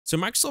So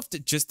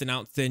Microsoft just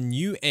announced their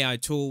new AI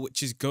tool,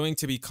 which is going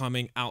to be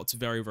coming out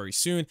very, very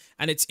soon.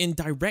 And it's in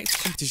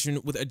direct competition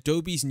with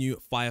Adobe's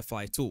new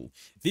Firefly tool.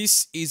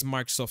 This is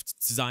Microsoft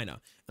Designer.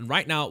 And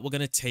right now, we're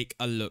going to take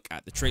a look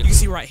at the trailer. You can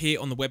see right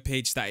here on the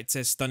webpage that it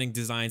says stunning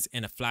designs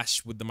in a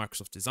flash with the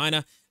Microsoft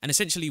Designer. And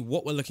essentially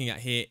what we're looking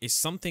at here is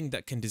something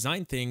that can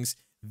design things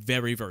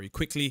very, very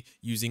quickly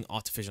using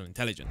artificial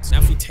intelligence. Now,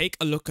 if we take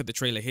a look at the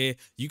trailer here,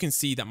 you can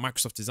see that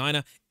Microsoft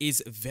Designer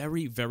is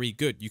very, very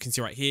good. You can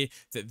see right here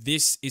that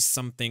this is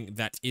something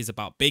that is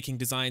about baking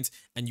designs.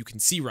 And you can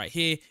see right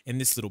here in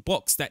this little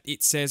box that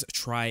it says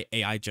try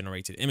AI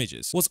generated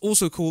images. What's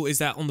also cool is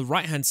that on the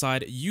right hand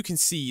side, you can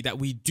see that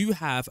we do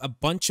have a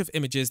bunch of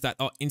images that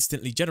are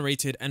instantly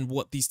generated. And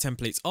what these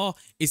templates are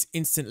is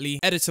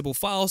instantly editable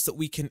files that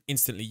we can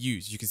instantly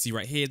use. You can see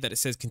right here that it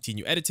says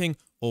continue editing,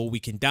 or we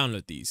can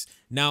download these.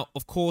 Now,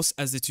 of course,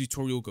 as the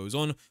tutorial goes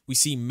on, we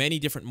see many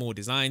different more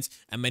designs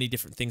and many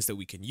different things that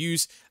we can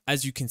use.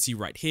 As you can see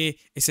right here,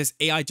 it says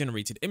AI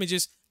generated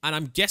images, and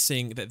I'm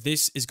guessing that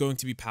this is going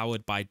to be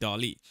powered by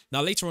DALL-E.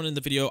 Now, later on in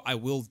the video, I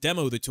will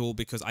demo the tool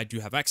because I do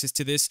have access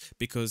to this,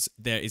 because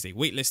there is a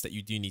waitlist that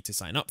you do need to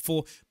sign up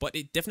for, but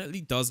it definitely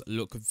does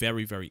look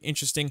very, very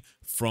interesting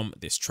from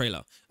this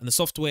trailer. And the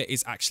software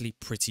is actually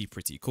pretty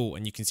cool.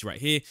 And you can see right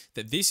here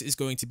that this is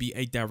going to be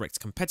a direct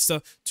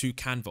competitor to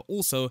Canva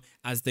also,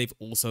 as they've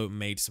also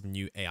made some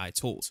new AI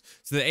tools.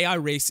 So the AI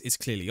race is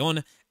clearly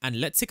on. And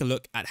let's take a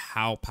look at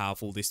how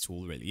powerful this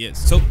tool really is.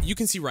 So you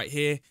can see right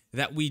here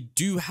that we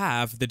do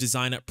have the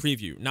Designer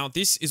preview. Now,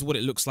 this is what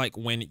it looks like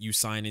when you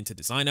sign into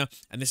Designer.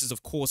 And this is,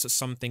 of course,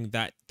 something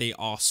that they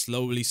are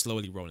slowly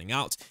rolling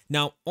out.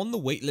 Now, on the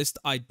waitlist,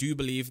 I do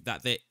believe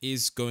that there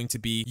is going to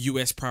be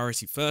US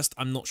priority first.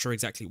 I'm not sure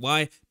exactly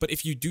why, but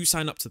if you do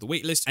sign up to the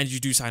waitlist and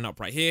you do sign up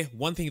right here,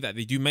 one thing that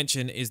they do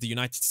mention is the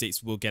United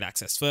States will get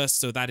access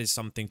first. So that is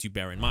something to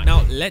bear in mind.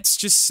 Now, let's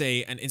just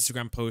say an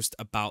Instagram post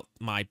about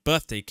my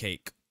birthday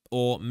cake.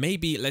 Or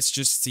maybe let's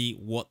just see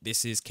what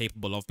this is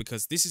capable of,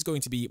 because this is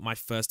going to be my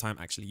first time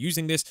actually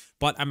using this,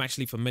 but I'm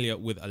actually familiar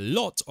with a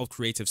lot of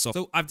creative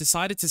software. So I've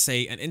decided to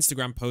say an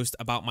Instagram post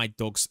about my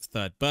dog's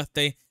 3rd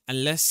birthday,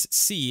 and let's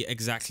see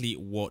exactly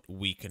what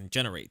we can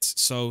generate.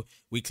 So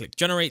we click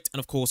generate, and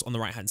of course on the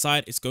right hand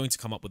side, it's going to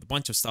come up with a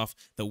bunch of stuff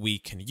that we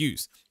can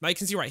use. Now you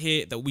can see right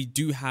here that we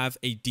do have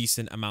a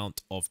decent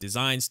amount of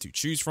designs to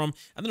choose from.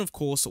 And then of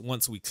course,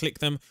 once we click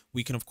them,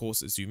 we can of course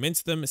zoom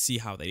into them, see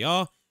how they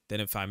are. Then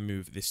if I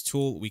move this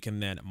tool, we can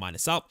then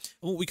minus out.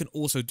 And what we can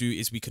also do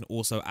is we can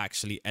also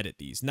actually edit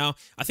these. Now,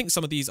 I think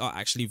some of these are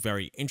actually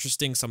very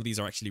interesting. Some of these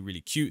are actually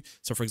really cute.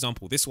 So for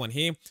example, this one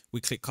here, we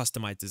click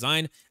customize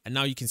design. And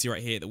now you can see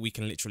right here that we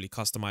can literally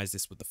customize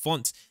this with the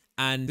font.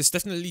 And this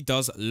definitely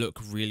does look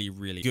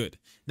really good.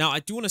 Now, I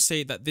do want to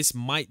say that this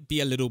might be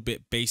a little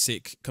bit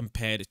basic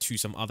compared to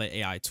some other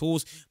AI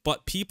tools,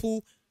 but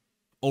people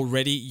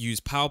already use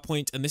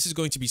PowerPoint, and this is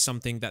going to be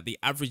something that the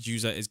average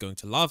user is going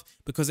to love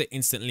because it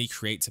instantly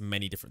creates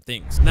many different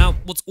things. Now,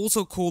 what's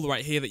also cool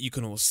right here that you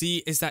can all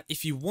see is that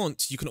if you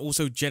want, you can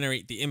also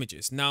generate the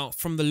images. Now,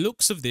 from the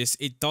looks of this,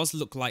 it does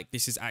look like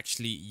this is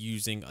actually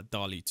using a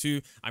DALL-E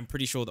 2. I'm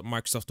pretty sure that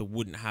Microsoft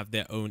wouldn't have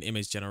their own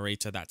image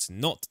generator that's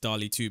not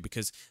DALL-E 2,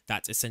 because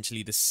that's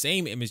essentially the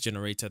same image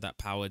generator that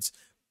powers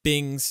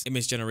Bing's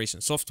image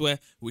generation software,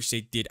 which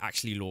they did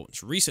actually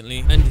launch recently.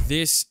 And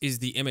this is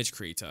the image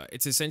creator.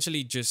 It's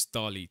essentially just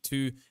DALL-E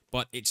 2,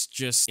 but it's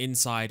just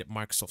inside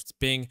Microsoft's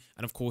Bing.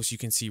 And of course, you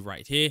can see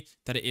right here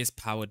that it is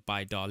powered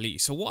by DALL-E.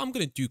 So what I'm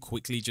going to do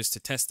quickly just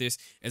to test this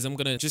is I'm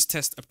going to just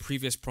test a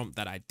previous prompt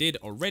that I did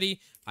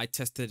already. I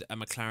tested a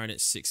McLaren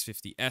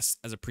 650S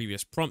as a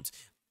previous prompt,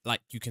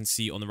 like you can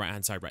see on the right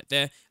hand side right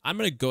there. I'm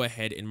going to go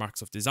ahead in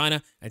Microsoft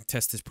Designer and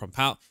test this prompt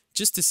out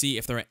just to see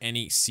if there are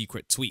any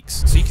secret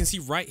tweaks. So you can see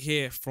right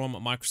here from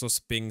Microsoft's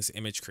Bing's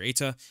image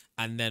creator,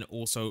 and then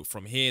also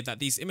from here, that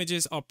these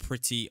images are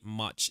pretty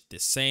much the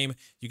same.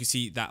 You can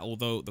see that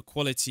although the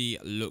quality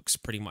looks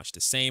pretty much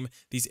the same,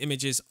 these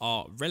images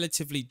are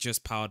relatively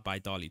just powered by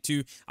DALL-E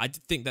 2. I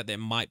did think that there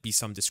might be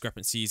some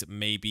discrepancies,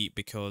 maybe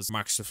because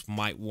Microsoft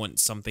might want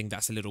something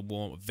that's a little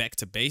more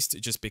vector based,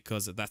 just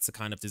because that's the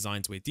kind of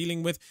designs we're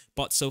dealing with.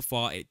 But so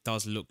far, it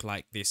does look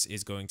like this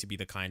is going to be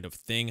the kind of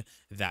thing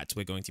that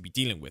we're going to be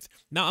dealing with.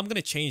 Now I'm going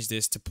to change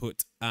this to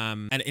put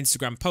an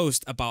Instagram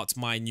post about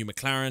my new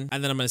McLaren,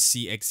 and then I'm going to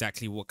see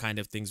exactly what kind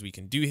of things we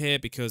can do here,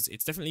 because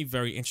it's definitely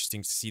very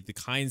interesting to see the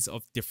kinds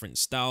of different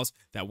styles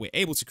that we're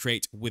able to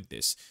create with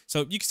this.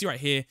 So you can see right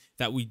here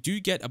that we do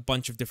get a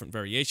bunch of different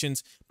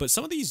variations, but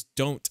some of these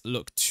don't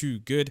look too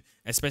good,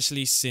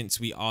 especially since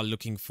we are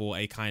looking for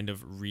a kind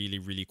of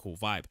really cool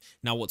vibe.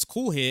 Now what's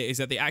cool here is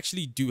that they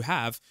actually do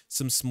have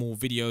some small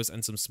videos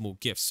and some small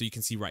GIFs. So you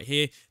can see right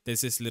here,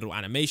 there's this little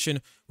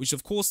animation, which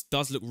of course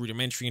does look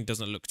rudimentary and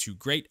doesn't look too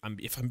great,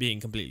 if I'm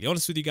being completely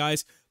honest with you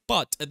guys.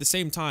 But at the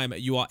same time,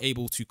 you are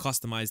able to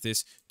customize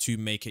this to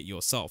make it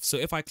yourself. So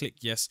if I click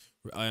yes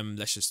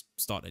let's just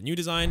start a new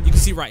design. You can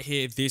see right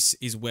here, this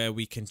is where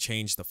we can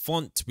change the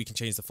font. We can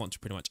change the font to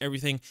pretty much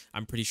everything.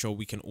 I'm pretty sure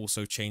we can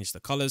also change the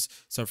colors.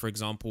 So for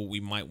example, we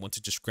might want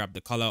to just grab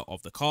the color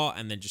of the car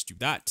and then just do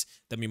that.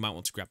 Then we might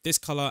want to grab this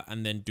color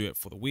and then do it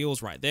for the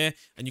wheels right there.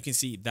 And you can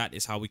see that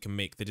is how we can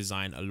make the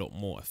design a lot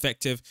more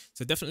effective.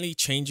 So definitely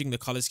changing the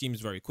color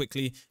schemes very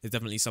quickly is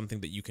definitely something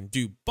that you can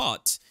do.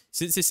 But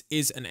since this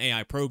is an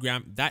AI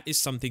program, that is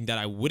something that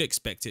I would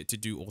expect it to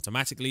do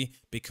automatically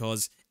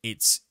because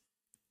it's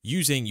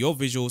using your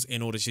visuals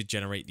in order to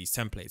generate these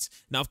templates.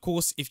 Now, of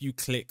course, if you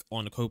click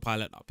on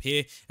Copilot up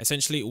here,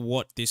 essentially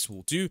what this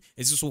will do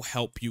is this will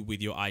help you with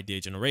your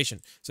idea generation.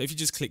 So if you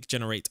just click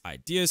generate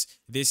ideas,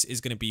 this is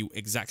going to be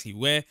exactly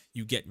where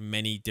you get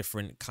many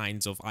different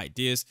kinds of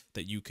ideas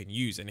that you can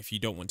use. And if you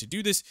don't want to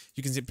do this,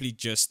 you can simply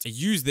just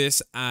use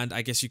this and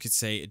I guess you could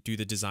say do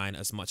the design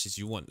as much as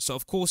you want. So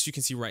of course, you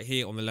can see right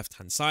here on the left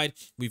hand side,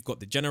 we've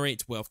got the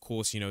generate where of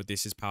course,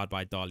 this is powered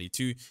by DALL-E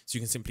 2. So you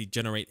can simply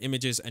generate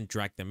images and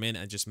drag them in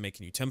and just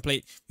make a new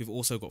template. We've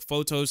also got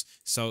photos.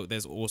 So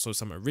there's also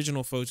some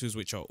original photos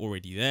which are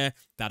already there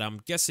that I'm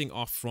guessing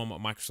are from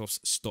Microsoft's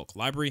stock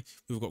library.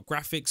 We've got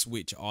graphics,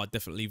 which are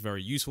definitely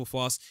very useful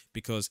for us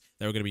because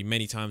there are going to be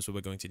many times where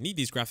we're going to need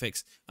these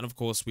graphics. And of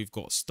course, we've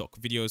got stock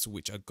videos,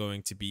 which are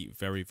going to be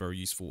very, very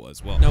useful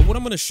as well. Now, what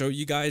I'm going to show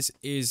you guys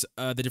is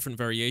the different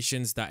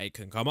variations that it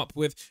can come up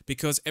with,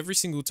 because every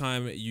single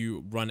time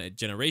you run a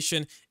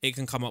generation, it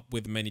can come up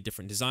with many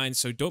different designs.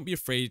 So don't be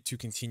afraid to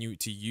continue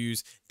to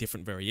use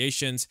different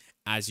variations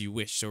as you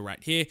wish. So right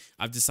here,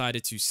 I've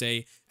decided to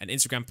say an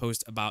Instagram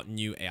post about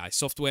new AI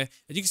software.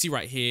 And you can see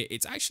right here,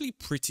 it's actually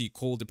pretty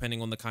cool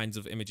depending on the kinds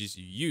of images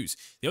you use.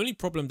 The only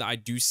problem that I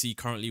do see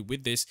currently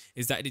with this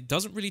is that it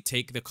doesn't really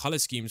take the color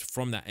schemes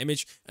from that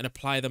image and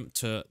apply them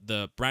to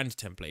the brand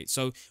template.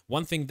 So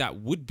one thing that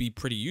would be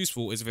pretty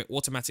useful is if it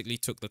automatically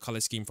took the color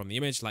scheme from the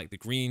image, like the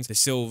greens, the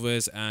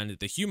silvers, and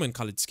the human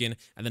colored skin,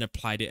 and then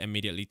applied it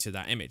immediately to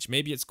that image.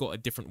 Maybe it's got a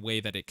different way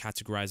that it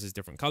categorizes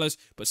different colors,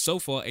 but so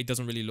far it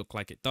doesn't really look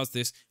like it does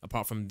this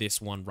apart from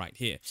this one right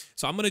here.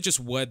 So I'm going to just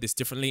word this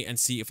differently and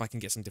see if I can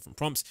get some different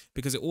prompts,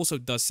 because it also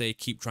does say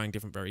keep trying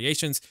different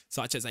variations,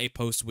 such as a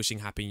post wishing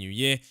Happy New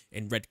Year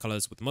in red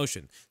colors with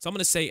motion. So I'm going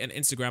to say an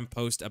Instagram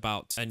post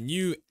about a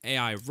new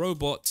AI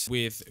robot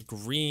with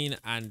green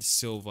and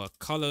silver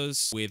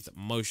colors with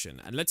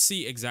motion. And let's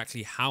see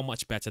exactly how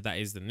much better that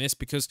is than this,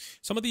 because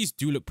some of these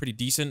do look pretty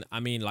decent. I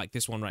mean, like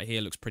this one right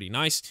here looks pretty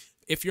nice.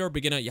 If you're a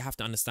beginner, you have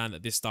to understand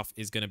that this stuff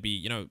is going to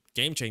be,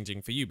 game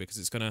changing for you, because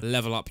it's going to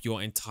level up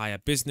your entire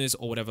business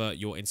or whatever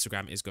your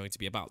Instagram is going to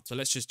be about. So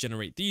let's just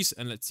generate these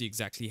and let's see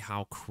exactly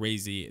how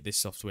crazy this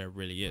software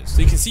really is.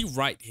 So you can see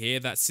right here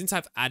that since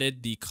I've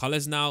added the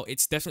colors now,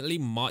 it's definitely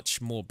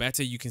much more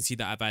better. You can see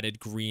that I've added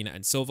green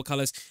and silver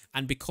colors.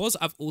 And because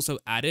I've also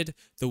added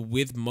the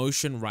with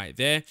motion right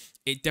there,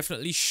 it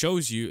definitely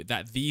shows you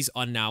that these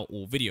are now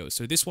all videos.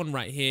 So this one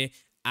right here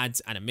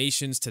adds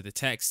animations to the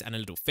text and a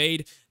little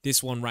fade.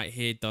 This one right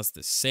here does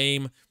the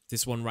same.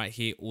 This one right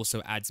here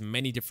also adds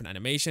many different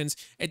animations.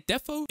 It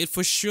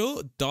for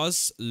sure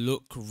does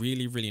look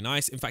really, really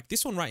nice. In fact,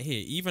 this one right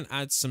here even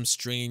adds some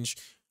strange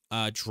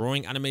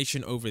drawing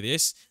animation over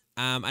this.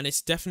 And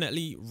it's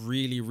definitely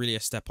really, really a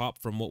step up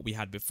from what we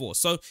had before.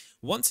 So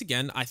once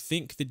again, I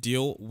think the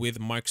deal with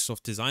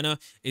Microsoft Designer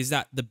is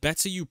that the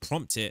better you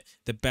prompt it,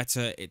 the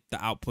better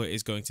the output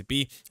is going to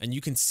be. And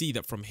you can see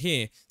that from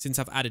here, since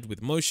I've added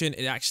with motion,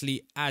 it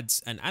actually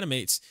adds and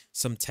animates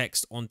some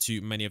text onto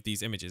many of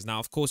these images. Now,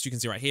 of course, you can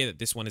see right here that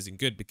this one isn't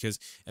good because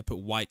I put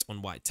white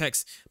on white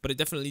text, but it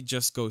definitely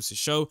just goes to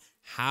show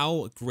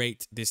how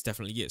great this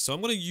definitely is. So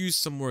I'm going to use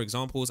some more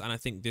examples, and I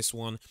think this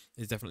one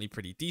is definitely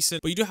pretty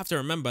decent. But you do have to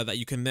remember that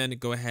you can then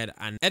go ahead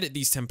and edit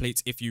these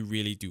templates if you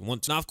really do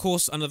want to. Now, of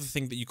course, another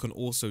thing that you can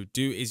also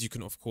do is you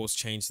can, of course,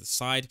 change the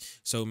side.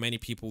 So many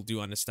people do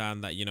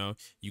understand that,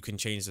 you can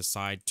change the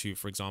side to,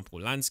 for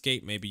example,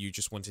 landscape. Maybe you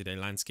just wanted a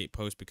landscape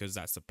post because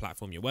that's the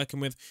platform you're working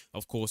with.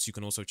 Of course, you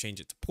can also change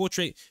it to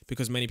portrait,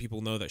 because many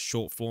people know that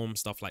short form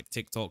stuff like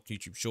TikTok,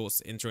 YouTube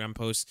Shorts, Instagram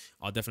posts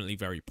are definitely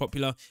very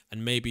popular.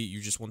 And maybe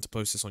you just want to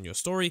post this on your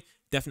story.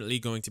 Definitely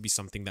going to be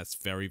something that's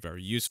very,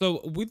 very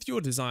useful. So with your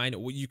design,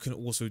 what you can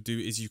also do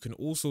is you can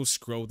also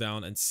scroll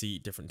down and see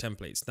different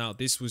templates. Now,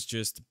 this was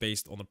just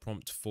based on a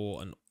prompt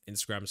for an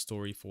Instagram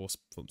story for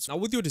now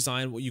with your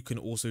design, what you can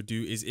also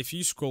do is if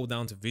you scroll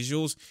down to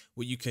visuals,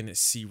 what you can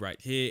see right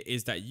here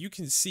is that you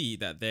can see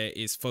that there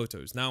is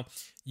photos. Now,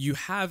 you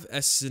have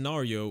a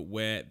scenario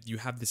where you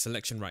have the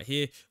selection right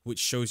here, which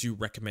shows you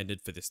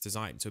recommended for this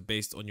design. So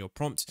based on your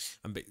prompt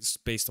and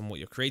based on what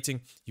you're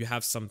creating, you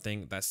have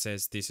something that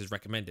says this is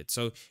recommended.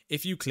 So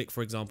if you click,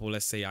 for example,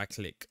 let's say I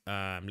click,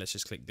 let's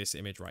just click this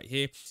image right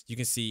here. You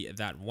can see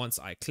that once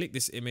I click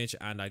this image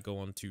and I go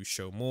on to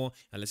show more,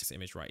 and let's this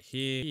image right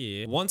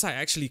here. Once I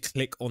actually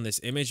click on this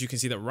image, you can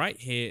see that right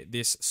here,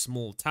 this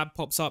small tab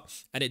pops up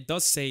and it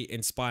does say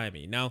inspire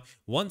me. Now,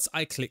 once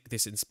I click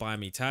this inspire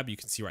me tab, you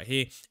can see right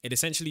here, it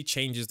essentially essentially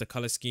changes the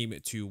color scheme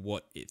to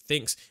what it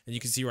thinks. And you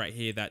can see right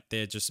here that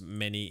there are just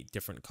many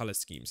different color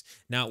schemes.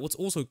 Now, what's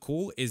also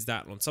cool is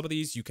that on some of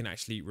these, you can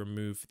actually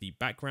remove the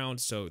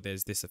background. So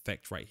there's this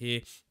effect right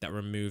here that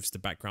removes the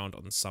background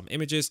on some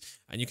images.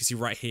 And you can see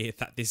right here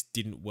that this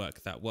didn't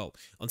work that well.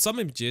 On some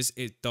images,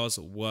 it does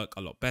work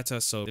a lot better.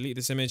 So delete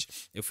this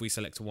image. If we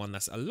select one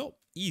that's a lot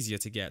easier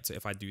to get, so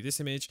if I do this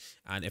image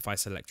and if I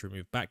select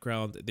remove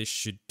background, this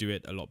should do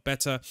it a lot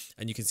better.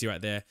 And you can see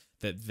right there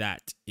that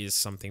that is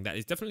something that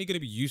is definitely going to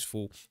be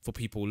useful for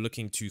people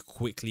looking to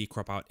quickly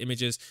crop out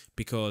images,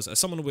 because as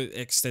someone with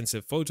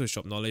extensive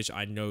Photoshop knowledge,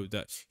 I know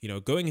that, you know,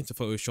 going into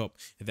Photoshop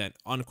and then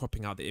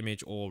uncropping out the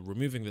image or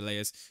removing the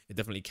layers, it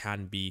definitely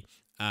can be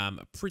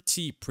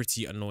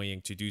pretty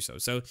annoying to do so.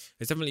 So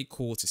it's definitely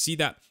cool to see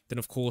that. Then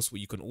of course,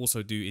 what you can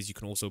also do is you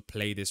can also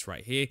play this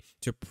right here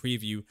to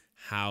preview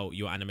how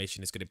your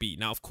animation is going to be.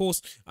 Now, of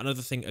course,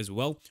 another thing as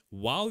well,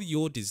 while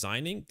you're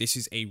designing, this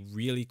is a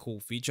really cool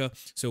feature.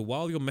 So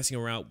while you're messing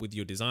around with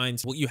your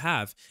designs, what you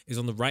have is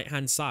on the right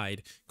hand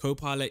side,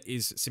 Copilot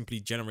is simply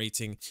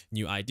generating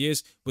new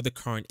ideas with the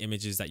current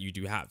images that you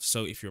do have.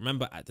 So if you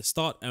remember at the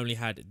start, I only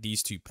had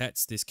these two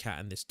pets, this cat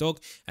and this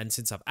dog. And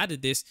since I've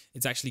added this,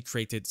 it's actually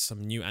created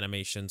some new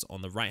animations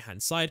on the right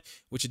hand side,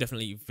 which are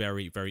definitely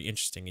very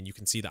interesting. And you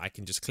can see that I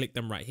can just click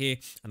them right here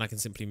and I can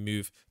simply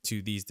move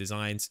to these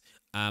designs.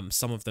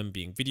 Some of them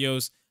being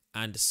videos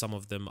and some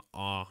of them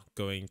are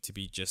going to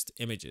be just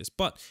images.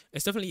 But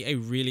it's definitely a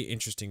really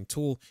interesting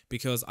tool,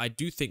 because I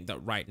do think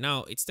that right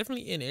now it's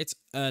definitely in its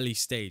early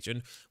stage.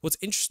 And what's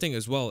interesting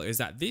as well is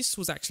that this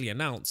was actually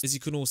announced, as you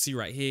can all see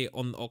right here,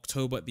 on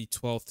October the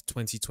 12th,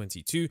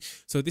 2022.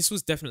 So this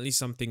was definitely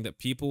something that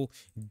people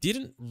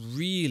didn't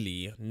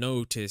really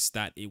notice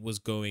that it was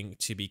going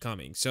to be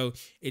coming. So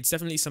it's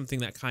definitely something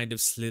that kind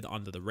of slid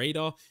under the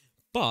radar.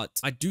 But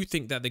I do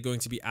think that they're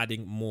going to be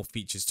adding more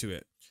features to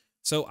it.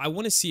 So I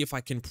want to see if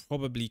I can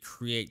probably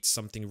create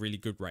something really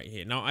good right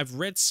here. Now, I've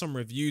read some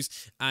reviews,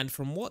 and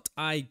from what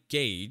I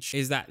gauge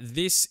is that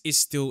this is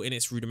still in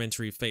its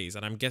rudimentary phase.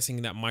 And I'm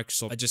guessing that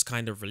Microsoft are just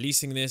kind of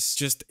releasing this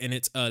just in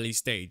its early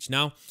stage.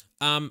 Now,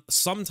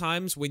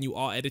 sometimes when you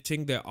are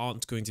editing, there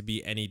aren't going to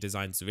be any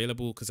designs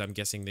available, because I'm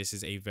guessing this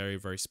is a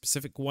very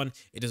specific one.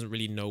 It doesn't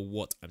really know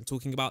what I'm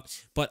talking about,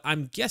 but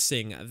I'm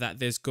guessing that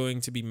there's going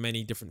to be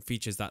many different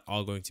features that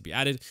are going to be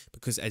added,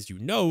 because as you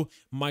know,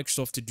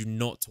 Microsoft do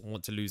not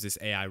want to lose this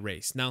AI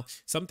race. Now,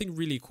 something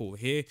really cool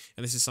here,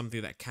 and this is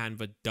something that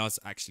Canva does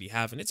actually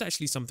have, and it's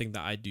actually something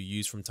that I do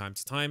use from time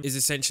to time, is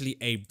essentially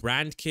a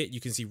brand kit. You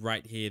can see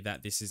right here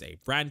that this is a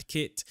brand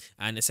kit,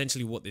 and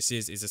essentially what this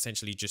is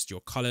essentially just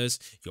your colors,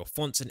 your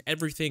fonts, and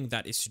everything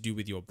that is to do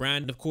with your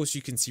brand. And of course,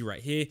 you can see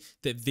right here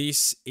that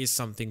this is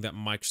something that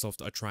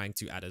Microsoft are trying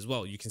to add as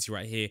well. You can see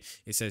right here,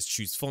 it says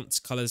choose fonts,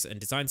 colors,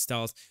 and design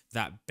styles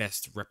that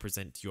best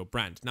represent your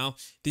brand. Now,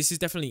 this is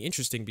definitely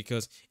interesting,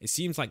 because it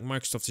seems like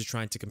Microsoft is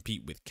trying to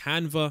compete with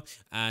Canva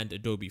and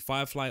Adobe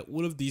Firefly.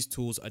 All of these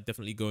tools are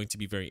definitely going to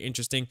be very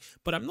interesting,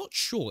 but I'm not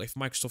sure if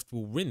Microsoft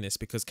will win this,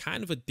 because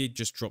Canva did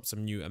just drop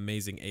some new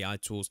amazing AI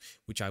tools,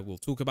 which I will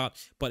talk about.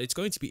 But it's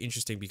going to be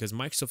interesting because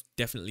Microsoft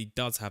definitely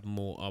does have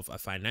more of a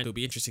finance. It'll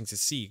be interesting to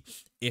see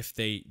if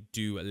they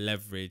do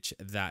leverage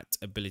that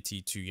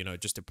ability to, you know,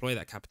 just deploy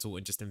that capital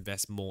and just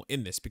invest more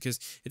in this, because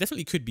it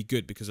definitely could be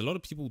good, because a lot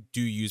of people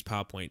do use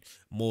PowerPoint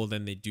more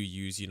than they do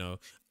use, you know,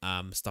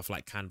 stuff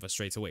like Canva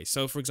straight away.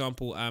 So for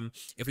example,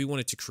 if we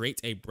wanted to create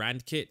a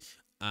brand kit,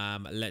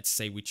 let's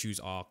say we choose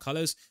our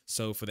colors.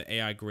 So for the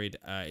AI grid,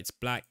 it's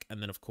black,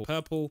 and then of course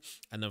purple,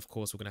 and then of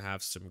course we're going to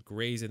have some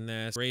grays in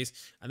there, grays,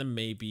 and then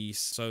maybe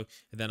so.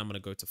 And then I'm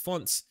going to go to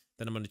fonts.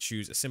 Then I'm going to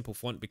choose a simple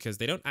font, because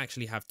they don't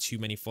actually have too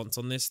many fonts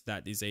on this.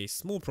 That is a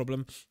small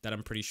problem that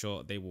I'm pretty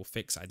sure they will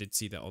fix. I did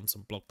see that on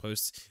some blog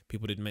posts.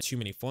 People did make too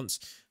many fonts.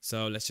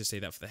 So let's just say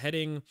that for the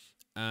heading,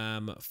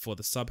 for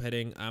the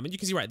subheading, and you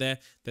can see right there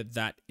that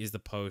that is the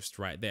post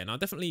right there. Now,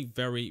 definitely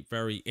very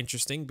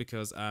interesting,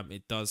 because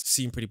it does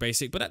seem pretty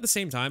basic, but at the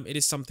same time, it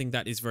is something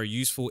that is very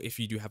useful if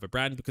you do have a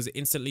brand, because it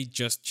instantly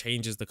just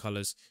changes the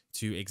colors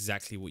to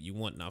exactly what you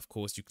want. Now, of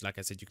course, you, like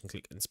I said, you can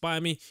click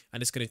inspire me,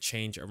 and it's going to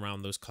change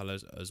around those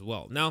colors as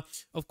well. Now,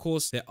 of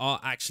course, there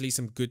are actually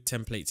some good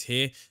templates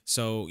here.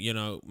 So, you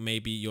know,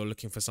 maybe you're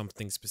looking for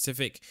something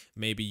specific,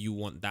 maybe you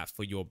want that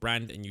for your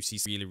brand, and you see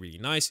really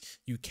nice,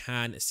 you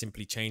can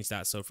simply change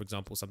that. So for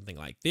example, something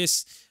like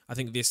this, I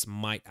think this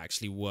might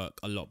actually work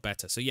a lot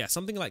better. So yeah,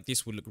 something like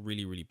this would look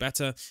really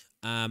better.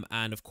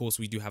 And of course,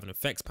 we do have an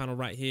effects panel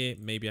right here.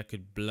 Maybe I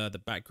could blur the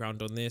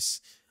background on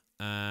this.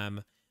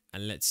 And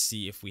let's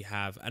see if we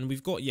have, and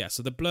we've got, yeah,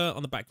 so the blur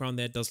on the background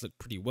there does look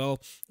pretty well.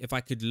 If I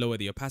could lower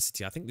the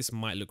opacity, I think this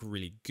might look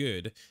really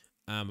good.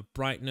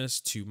 Brightness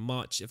too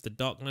much, if the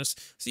darkness.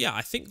 So yeah,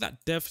 I think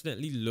that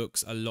definitely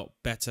looks a lot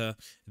better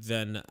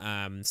than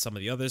some of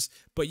the others.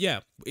 But yeah,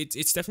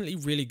 it's definitely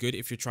really good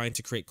if you're trying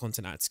to create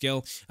content at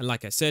scale. And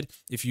like I said,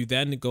 if you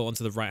then go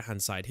onto the right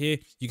hand side here,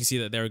 you can see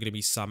that there are going to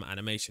be some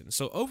animations.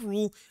 So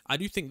overall, I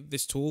do think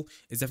this tool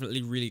is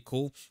definitely really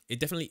cool. It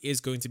definitely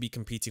is going to be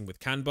competing with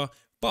Canva,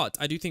 But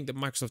I do think that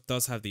Microsoft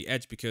does have the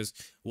edge, because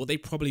what they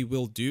probably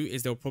will do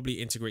is they'll probably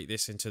integrate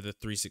this into the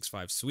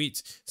 365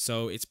 suite.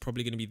 So it's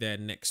probably going to be there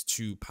next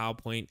to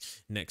PowerPoint,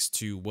 next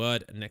to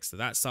Word, and next to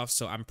that stuff.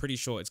 So I'm pretty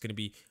sure it's going to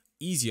be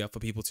easier for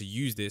people to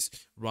use this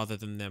rather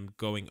than them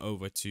going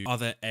over to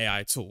other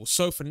AI tools.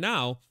 So for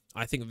now,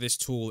 I think this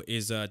tool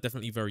is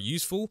definitely very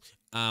useful.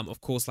 Of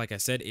course, like I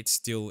said, it's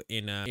still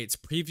in its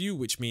preview,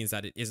 which means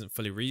that it isn't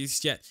fully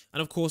released yet. And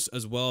of course,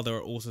 as well, there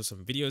are also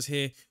some videos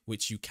here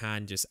which you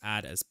can just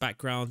add as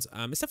backgrounds.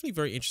 It's definitely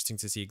very interesting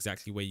to see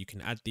exactly where you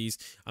can add these.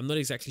 I'm not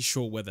exactly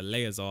sure where the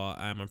layers are.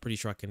 I'm pretty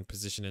sure I can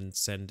position and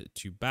send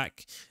to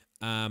back.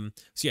 So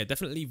yeah,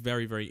 definitely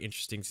very, very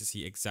interesting to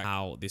see exactly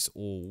how this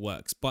all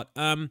works. But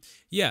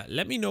yeah,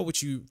 let me know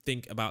what you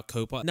think about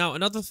Copilot. Now,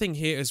 another thing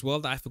here as well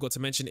that I forgot to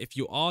mention, if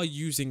you are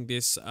using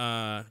this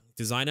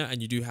designer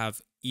and you do have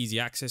easy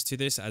access to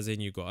this, as in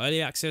you got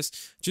early access,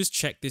 just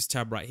check this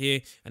tab right here,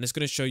 and it's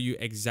going to show you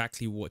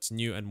exactly what's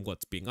new and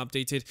what's being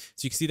updated.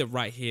 So you can see that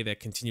right here, they're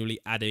continually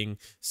adding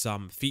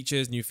some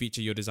features. New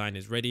feature, your design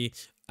is ready.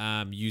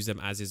 Use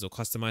them as is or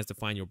customize,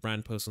 define your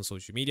brand post on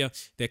social media.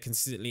 They're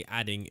consistently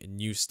adding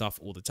new stuff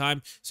all the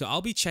time. So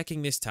I'll be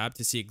checking this tab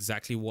to see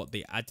exactly what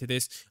they add to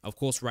this. Of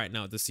course, right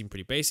now it does seem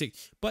pretty basic,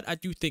 but I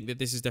do think that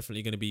this is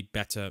definitely going to be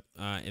better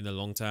in the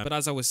long term. But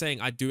as I was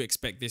saying, I do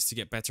expect this to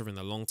get better in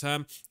the long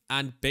term.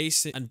 And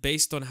based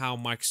on how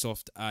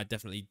Microsoft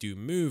definitely do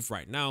move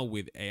right now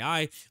with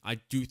AI, I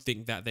do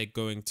think that they're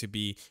going to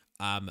be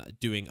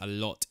doing a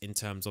lot in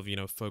terms of,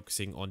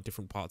 focusing on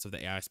different parts of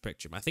the AI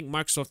spectrum. I think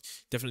Microsoft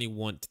definitely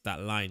want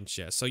that lion's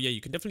share. So yeah,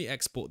 you can definitely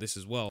export this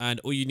as well. And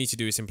all you need to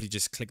do is simply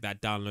just click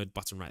that download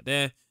button right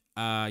there.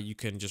 You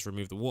can just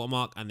remove the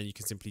watermark, and then you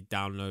can simply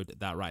download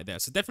that right there.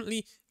 So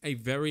definitely a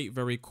very,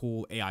 very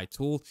cool AI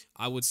tool.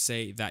 I would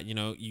say that,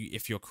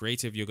 if you're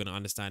creative, you're going to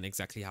understand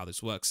exactly how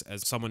this works.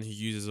 As someone who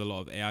uses a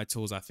lot of AI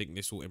tools, I think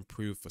this will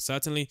improve for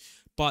certainly.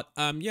 But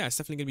yeah, it's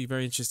definitely going to be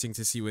very interesting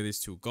to see where this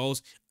tool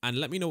goes. And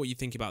let me know what you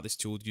think about this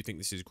tool. Do you think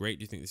this is great?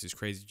 Do you think this is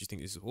crazy? Do you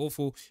think this is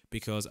awful?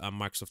 Because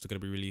Microsoft are going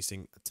to be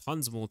releasing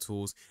tons more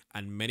tools,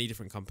 and many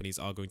different companies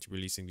are going to be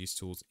releasing these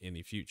tools in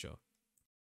the future.